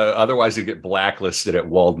 Otherwise, you get blacklisted at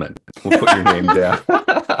Waldman. We'll put your name down.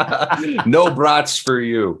 No brats for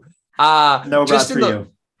you. No brats for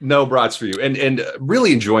you. No brats for you. And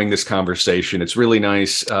really enjoying this conversation. It's really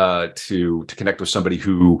nice to connect with somebody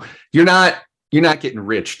who you're not getting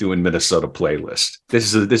rich doing Minnesota Playlist.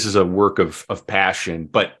 This is a work of passion,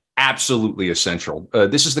 but absolutely essential.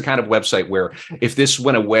 This is the kind of website where if this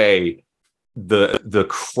went away, the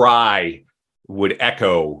cry would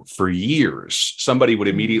echo for years. Somebody would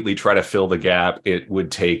immediately try to fill the gap. It would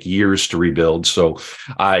take years to rebuild. So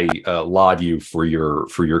I laud you for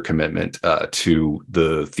your commitment to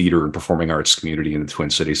the theater and performing arts community in the Twin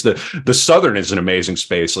Cities. The Southern is an amazing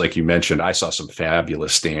space, like you mentioned. I saw some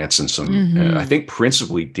fabulous dance and some, I think,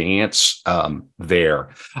 principally dance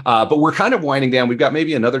there. But we're kind of winding down. We've got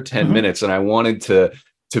maybe another 10 minutes, and I wanted to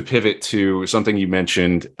pivot to something you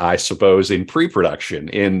mentioned, I suppose, in pre-production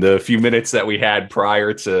in the few minutes that we had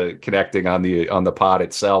prior to connecting on the pod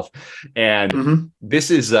itself. And this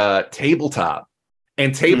is tabletop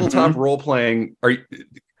and tabletop role playing.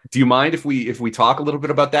 Do you mind if we talk a little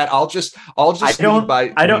bit about that? I'll just Kevin,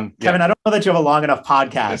 I don't know that you have a long enough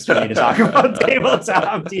podcast for me to talk about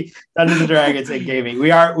tabletop Dungeons and Dragons and gaming.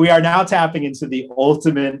 We are now tapping into the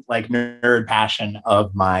ultimate nerd passion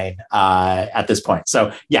of mine at this point.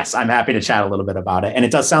 So yes, I'm happy to chat a little bit about it. And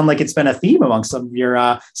it does sound like it's been a theme among some of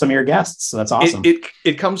your guests. So that's awesome.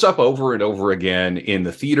 It comes up over and over again in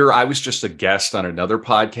the theater. I was just a guest on another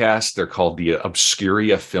podcast. They're called the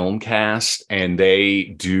Obscuria Filmcast, and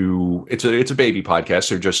they do. It's a baby podcast.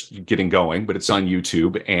 They're just getting going, but it's on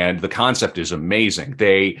YouTube, and the concept is amazing.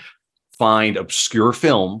 They find obscure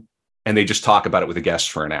film and they just talk about it with a guest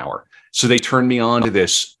for an hour. So they turned me on to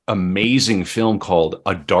this amazing film called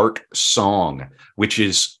A Dark Song, which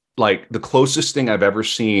is like the closest thing I've ever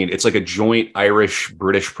seen. It's like a joint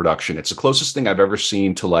Irish-British production. It's the closest thing I've ever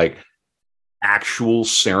seen to like actual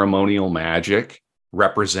ceremonial magic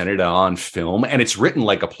represented on film, and it's written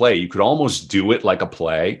like a play. You could almost do it like a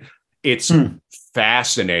play. It's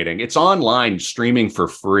fascinating. It's online streaming for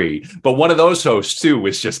free, but one of those hosts too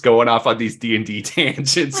was just going off on these D&D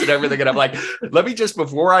tangents and everything, and I'm like, let me just,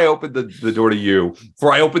 before I open the door to you,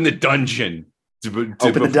 before I open the dungeon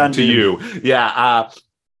to you,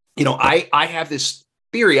 I have this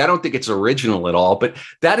theory. I don't think it's original at all, but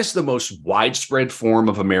that is the most widespread form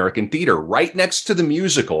of American theater, right next to the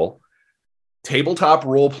musical. Tabletop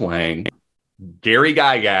role-playing, Gary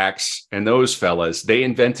Gygax and those fellas, they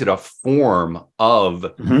invented a form of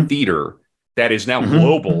theater that is now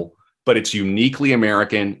global, but it's uniquely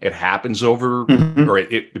American. It happens or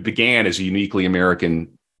it began as a uniquely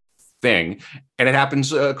American thing, and it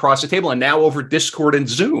happens across the table and now over Discord and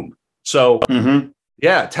Zoom. So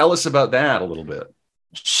tell us about that a little bit.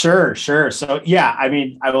 Sure. So yeah, I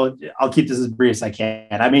mean, I'll keep this as brief as I can.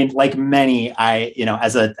 I mean, like many,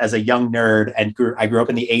 as a young nerd, and I grew up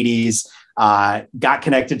in the 80s, got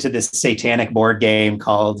connected to this satanic board game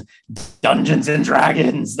called Dungeons and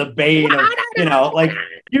Dragons, the bane of,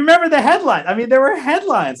 you remember the headline? I mean, there were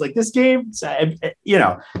headlines like this game, so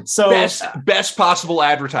best possible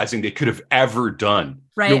advertising they could have ever done.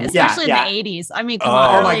 Right. Especially in the 80s. I mean, come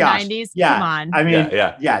on, early 90s. Yeah. Come on. I mean,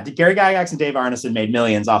 Gary Gygax and Dave Arneson made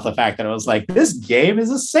millions off the fact that it was like, this game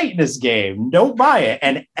is a Satanist game. Don't buy it.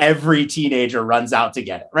 And every teenager runs out to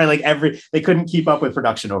get it, right? Like they couldn't keep up with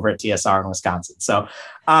production over at TSR in Wisconsin. So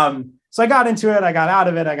I got into it, I got out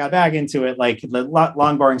of it, I got back into it, like the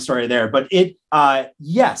long, boring story there. But it,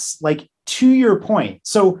 yes, like to your point.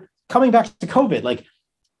 So coming back to COVID, like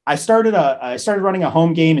I started running a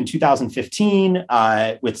home game in 2015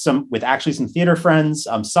 with actually some theater friends,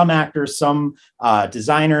 some actors, some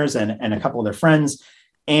designers, and a couple of their friends.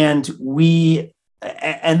 And then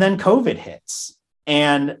COVID hits.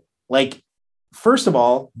 And like, first of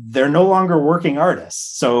all, they're no longer working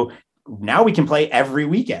artists. So now we can play every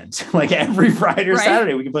weekend, like every Friday or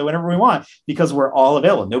Saturday, we can play whenever we want because we're all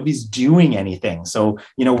available. Nobody's doing anything. So,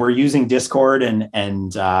 we're using Discord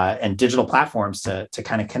and digital platforms to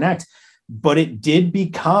kind of connect, but it did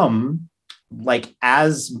become like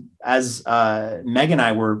as Meg and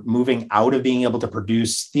I were moving out of being able to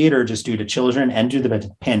produce theater just due to children and due to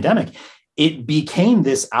the pandemic, it became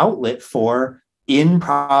this outlet for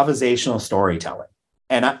improvisational storytelling.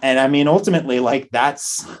 And I mean, ultimately, like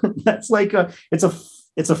that's like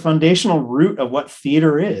it's a foundational root of what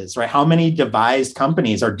theater is, right? How many devised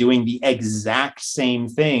companies are doing the exact same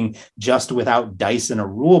thing, just without dice and a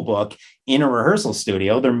rule book in a rehearsal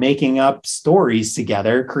studio? They're making up stories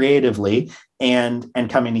together creatively and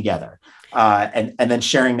coming together and then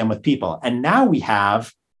sharing them with people. And now we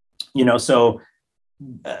have, so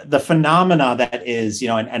the phenomena that is,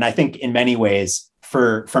 and I think in many ways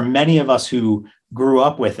for many of us who grew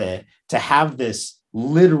up with it, to have this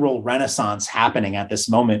literal renaissance happening at this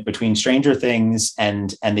moment between Stranger Things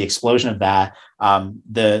and the explosion of that,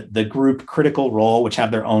 the group Critical Role, which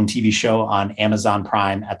have their own TV show on Amazon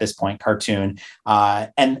Prime at this point, cartoon,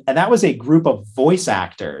 and that was a group of voice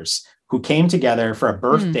actors who came together for a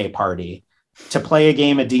birthday party to play a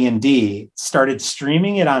game of D&D, started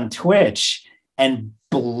streaming it on Twitch, and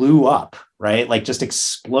blew up, right? Like just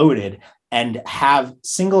exploded, and have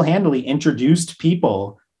single-handedly introduced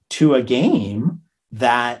people to a game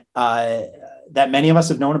that many of us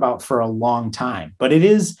have known about for a long time. But it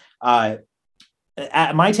is at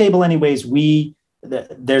my table, anyways. You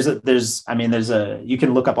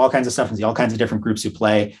can look up all kinds of stuff and see all kinds of different groups who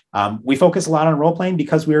play. We focus a lot on role playing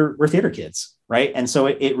because we're theater kids, right? And so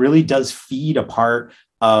it really does feed a part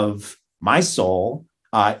of my soul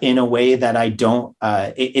in a way that I don't.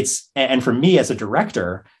 And for me as a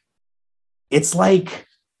director, it's like.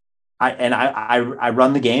 I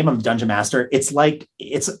run the game. I'm the dungeon master. It's like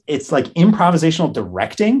improvisational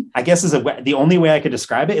directing, I guess, is the only way I could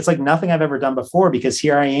describe it. It's like nothing I've ever done before, because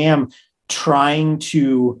here I am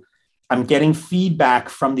I'm getting feedback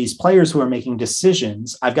from these players who are making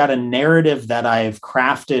decisions. I've got a narrative that I've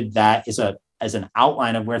crafted that is as an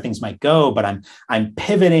outline of where things might go, but I'm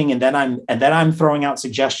pivoting, and then I'm throwing out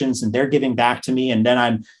suggestions, and they're giving back to me, and then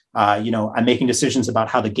I'm making decisions about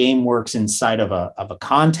how the game works inside of a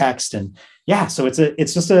context. And so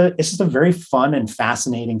it's just a very fun and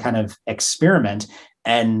fascinating kind of experiment.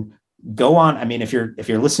 And go on. I mean, if you're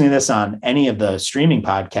listening to this on any of the streaming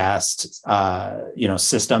podcasts,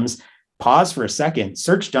 systems, pause for a second,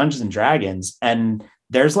 search Dungeons and Dragons, and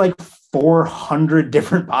there's like 400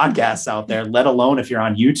 different podcasts out there, let alone if you're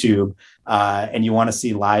on YouTube and you want to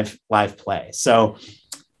see live play. So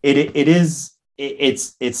it's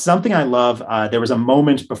something I love. There was a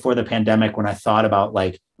moment before the pandemic when I thought about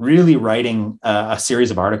like really writing a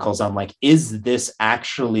series of articles on like, is this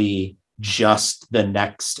actually just a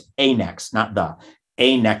next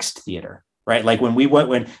theater, right? Like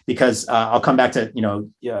because I'll come back to,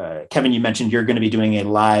 Kevin, you mentioned you're going to be doing a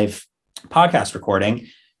live podcast recording.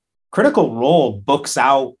 Critical Role books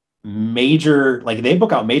out major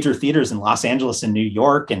theaters in Los Angeles and New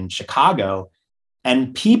York and Chicago.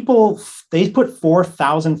 And they put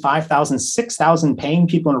 4,000, 5,000, 6,000 paying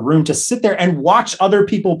people in a room to sit there and watch other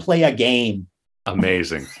people play a game.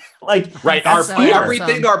 Amazing. Like, right.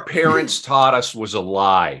 Everything our parents taught us was a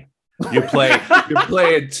lie. You're playing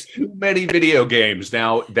too many video games.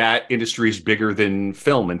 Now that industry is bigger than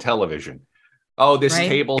film and television. Oh, this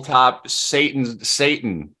tabletop Satan.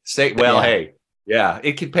 Well, yeah. Hey, yeah,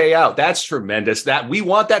 it could pay out. That's tremendous. That we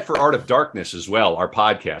want that for Art of Darkness as well. Our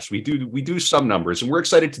podcast, we do some numbers, and we're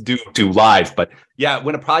excited to do live. But yeah,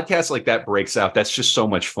 when a podcast like that breaks out, that's just so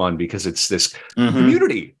much fun because it's this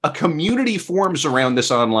community. A community forms around this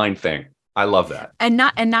online thing. I love that. And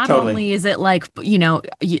not totally. Only is it like, the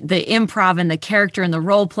improv and the character and the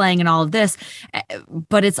role playing and all of this,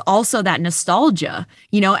 but it's also that nostalgia,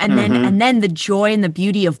 and then the joy and the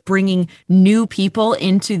beauty of bringing new people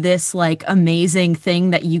into this like amazing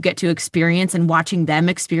thing that you get to experience, and watching them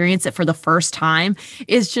experience it for the first time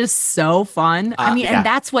is just so fun. And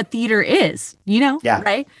that's what theater is,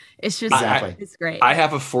 right? It's just, it's great. I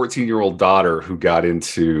have a 14-year-old daughter who got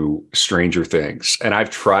into Stranger Things, and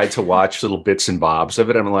I've tried to watch little bits and bobs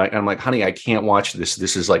of it. I'm like, honey, I can't watch this.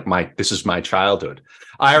 This is my childhood.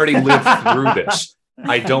 I already lived through this.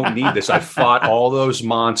 I don't need this. I fought all those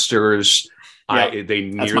monsters. Yep. They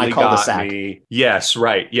nearly got me. Yes,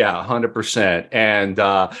 right. Yeah, 100%. And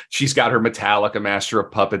she's got her Metallica Master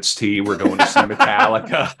of Puppets tee. We're going to see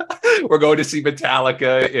Metallica. We're going to see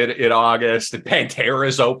Metallica in August. And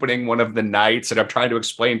Pantera's opening one of the nights. And I'm trying to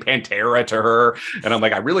explain Pantera to her. And I'm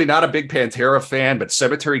like, I'm really not a big Pantera fan, but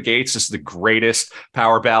Cemetery Gates is the greatest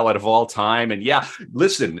power ballad of all time. And yeah,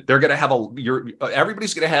 listen, they're going to have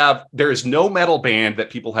everybody's going to have, there is no metal band that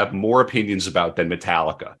people have more opinions about than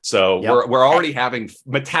Metallica. So we're already having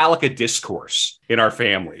Metallica discourse in our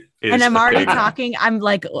family. And I'm already talking. I'm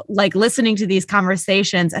like listening to these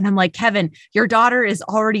conversations, and I'm like, Kevin, your daughter is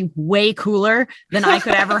already way cooler than I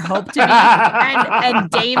could ever hope to be. And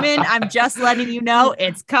Damon, I'm just letting you know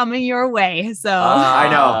it's coming your way. So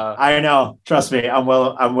I know. Trust me, I'm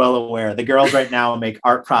well aware. The girls right now make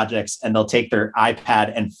art projects, and they'll take their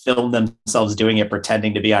iPad and film themselves doing it,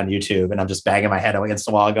 pretending to be on YouTube. And I'm just banging my head against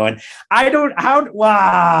the wall, going,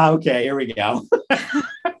 wow. Okay, here we go.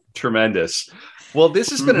 Tremendous. Well, this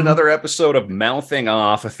has been another episode of Mouthing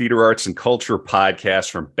Off, a theater arts and culture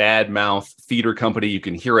podcast from Bad Mouth Theater Company. You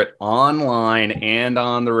can hear it online and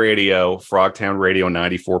on the radio, Frogtown Radio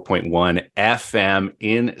 94.1 FM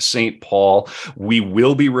in St. Paul. We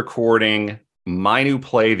will be recording my new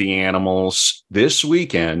play, The Animals, this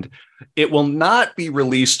weekend. It will not be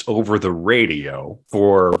released over the radio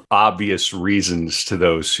for obvious reasons to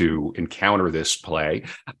those who encounter this play,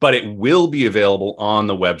 but it will be available on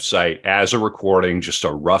the website as a recording, just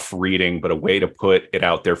a rough reading, but a way to put it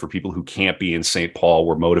out there for people who can't be in St. Paul.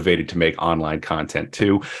 We're motivated to make online content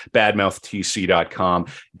too. badmouthtc.com.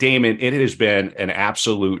 Damon, it has been an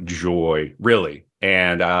absolute joy, really.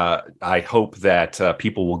 And I hope that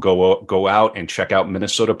people will go out and check out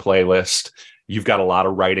Minnesota Playlist. You've got a lot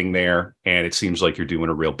of writing there, and it seems like you're doing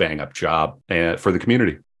a real bang-up job for the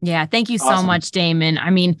community. Yeah, thank you so much, Damon. I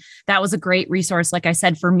mean, that was a great resource, like I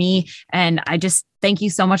said, for me. And I just thank you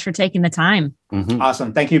so much for taking the time. Mm-hmm.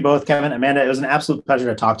 Awesome. Thank you both, Kevin, Amanda. It was an absolute pleasure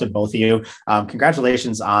to talk to both of you.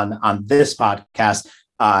 Congratulations on this podcast.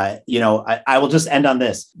 I will just end on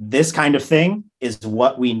this. This kind of thing is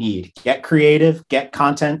what we need. Get creative, get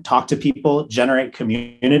content, talk to people, generate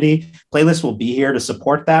community. Playlist will be here to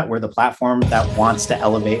support that. We're the platform that wants to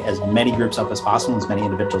elevate as many groups up as possible, as many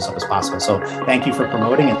individuals up as possible. So thank you for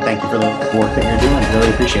promoting, and thank you for the work that you're doing. Really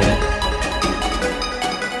appreciate it.